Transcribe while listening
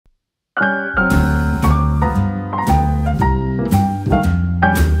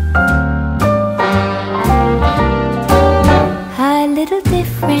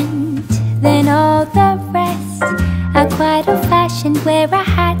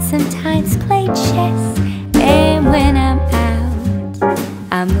sometimes play chess. And when I'm out,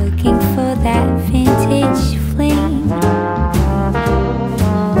 I'm looking for that vintage fling.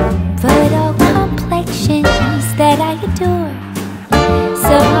 But all complexions that I adore,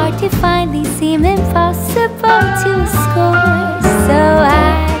 so hard to find, these seem impossible to score. So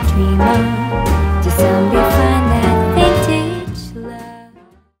I dream on to someday find that vintage love.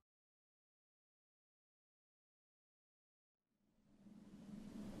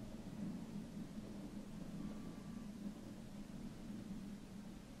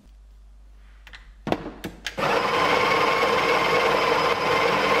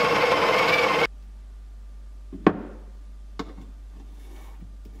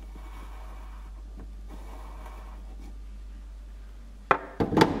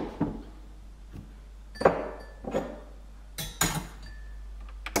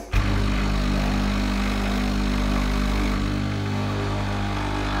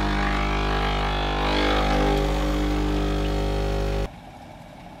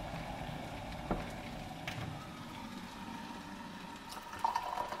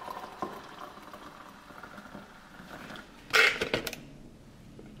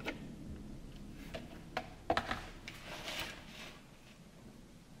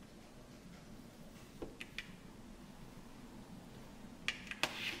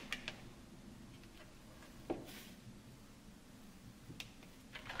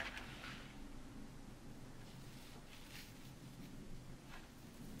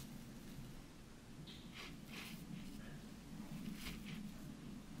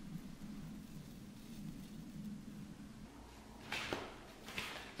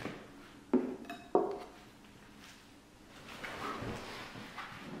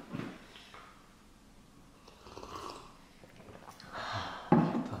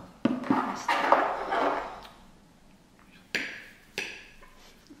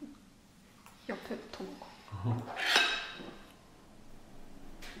 옆에부터 먹어.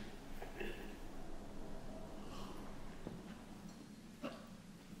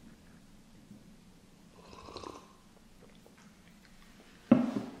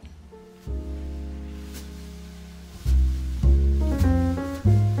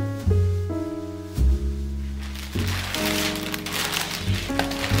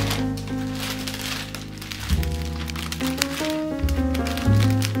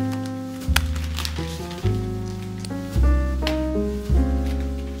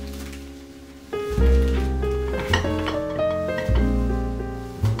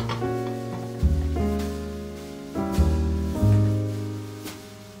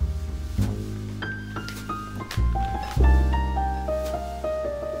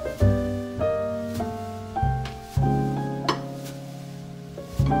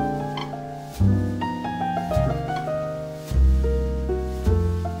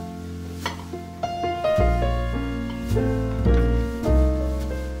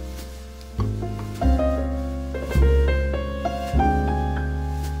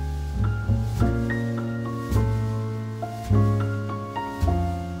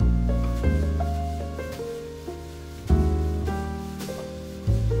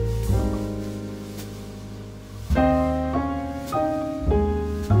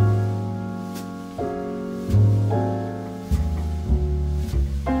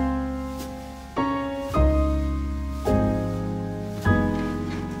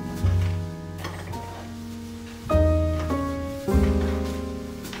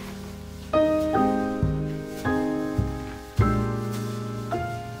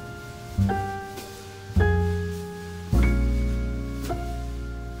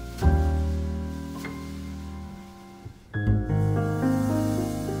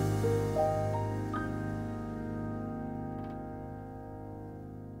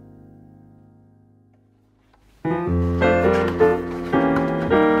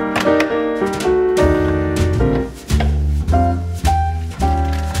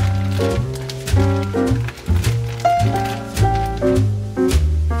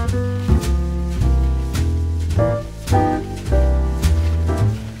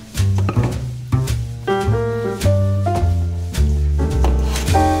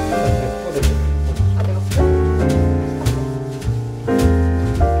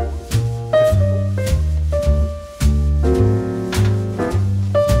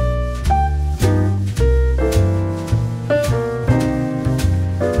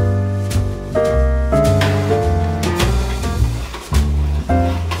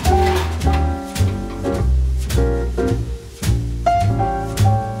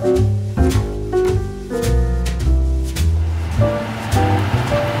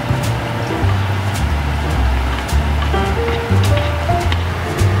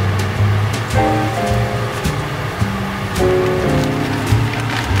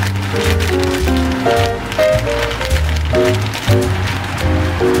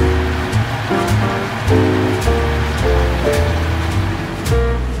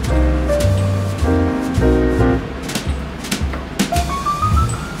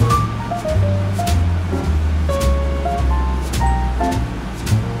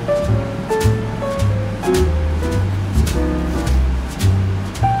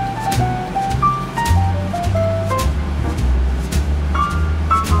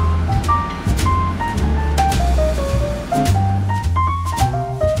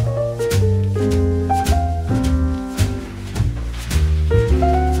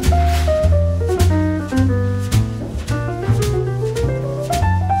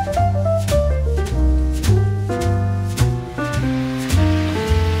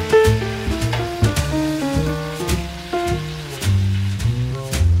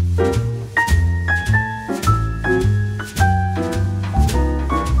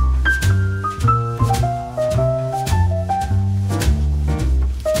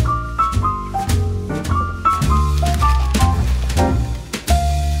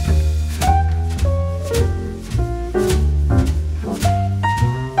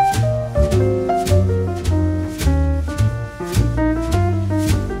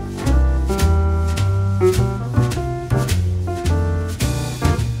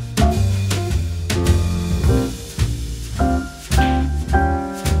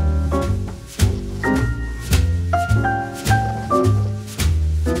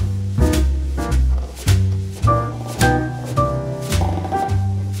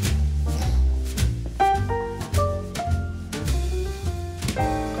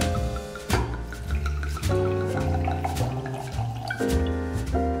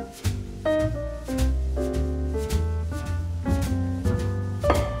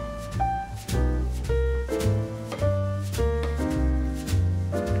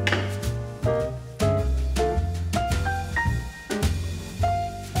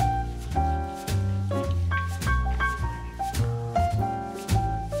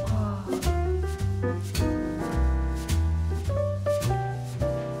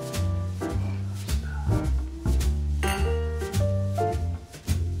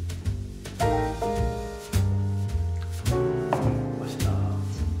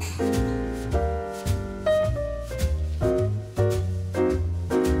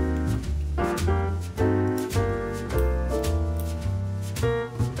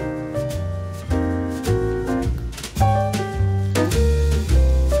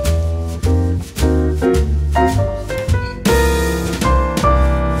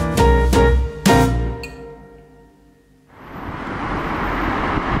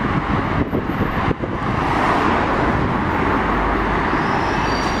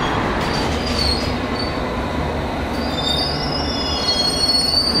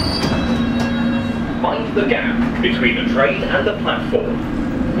 between the train and the platform.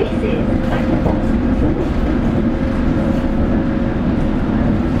 This is the platform.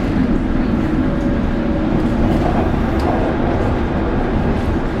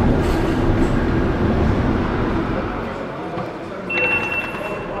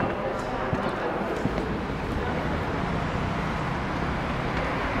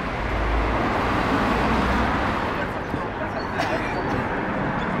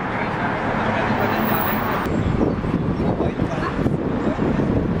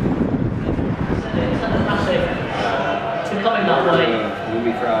 Coming that way.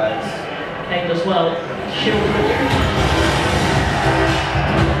 Movie fries. Came as well. Children.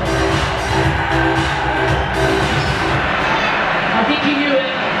 I think he knew it.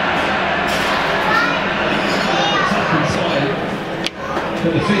 Tuck inside.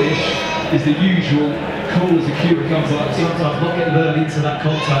 But the finish is the usual, cool as a cucumber. Sometimes not getting lured into that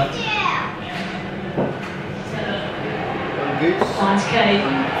contact. Finds Kane.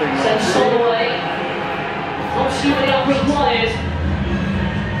 Sends Sol away. Absolutely unrequired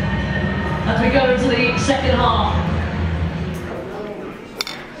as we go into the second half.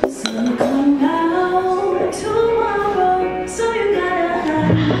 Sun come out tomorrow, so you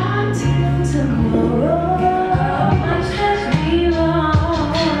gotta hide till tomorrow. Much has been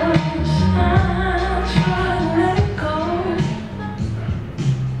lost, I'm trying to let it go.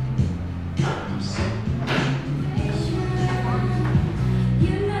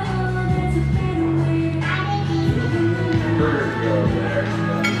 You know there's a better way.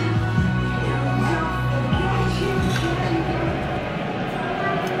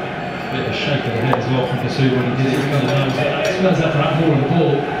 Bit of a shake of the head as well from Monssoon when he did it. He kind of knows that. Spurs that for more of the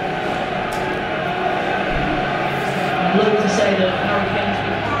ball. I'd love to say that Harry Kane's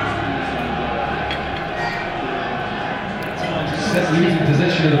Losing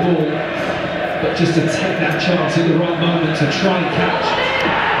possession of the ball, but just to take that chance at the right moment to try and catch.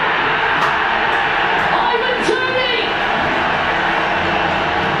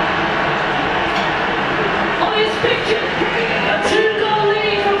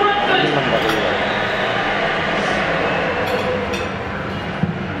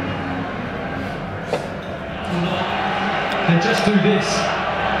 Can just do this.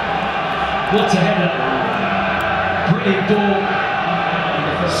 What a header. Brilliant ball. And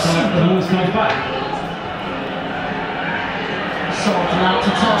the first time the ball comes back. Sold out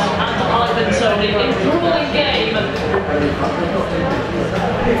to Tom and to Ivan Tony. Enthralling game.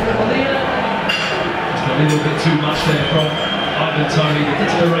 Just a little bit too much there from Ivan Tony. The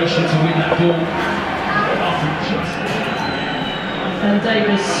desperation to win that ball. And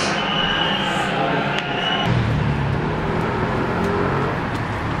Davis.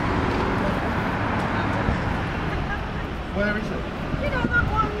 Where is it? You know that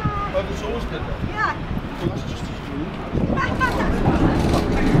one? Oh, it's always been there. Yeah. Well, that's just as good.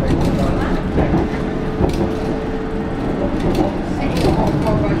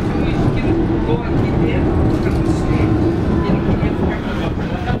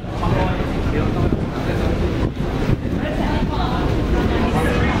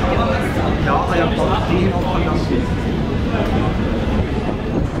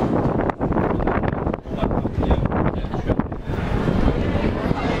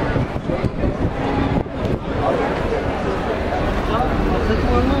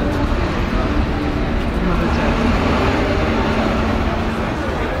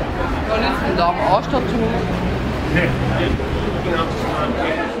 Om Osterturen.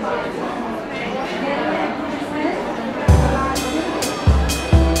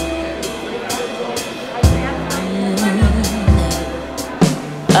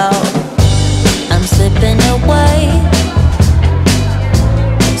 Oh, I'm slipping away,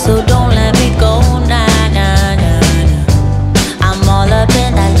 so don't let me go, nah, nah, nah, nah. I'm all up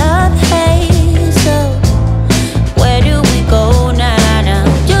in that love haze, so where do we go, nah, nah?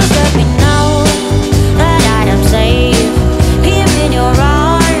 Just let me know that I am safe here in your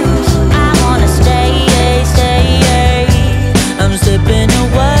arms.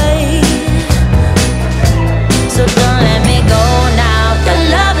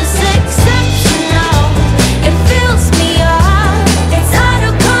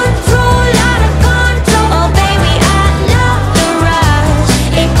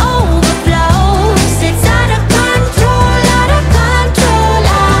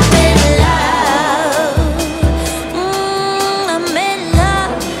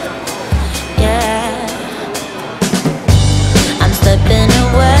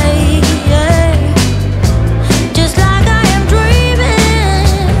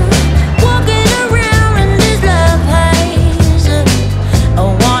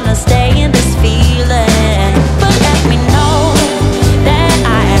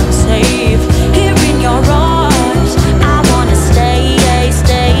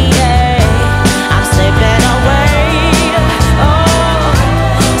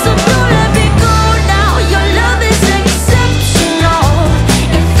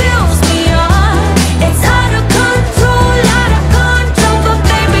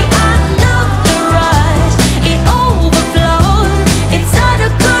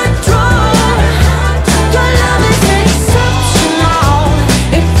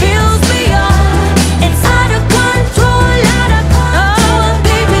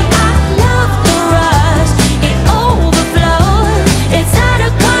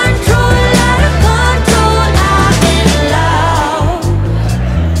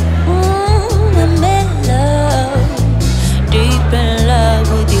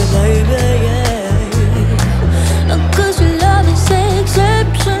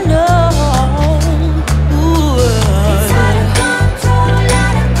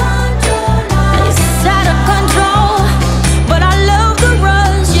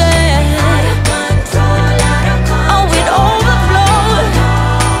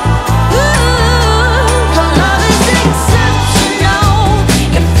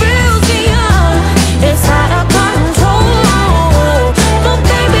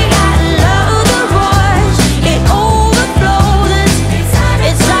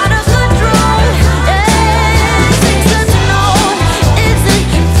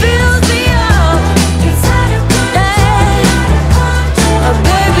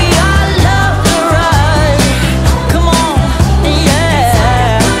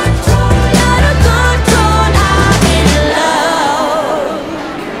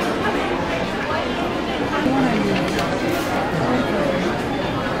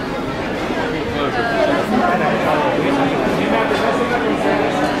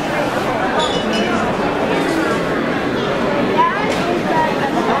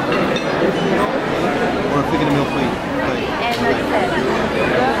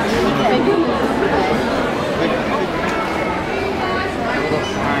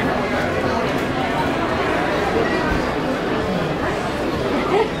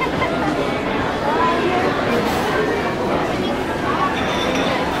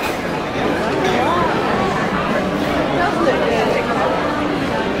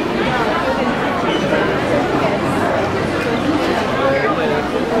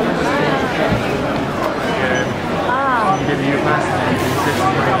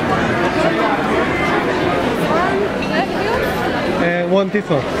 want this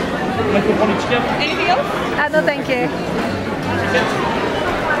one. Anything else? No, thank you.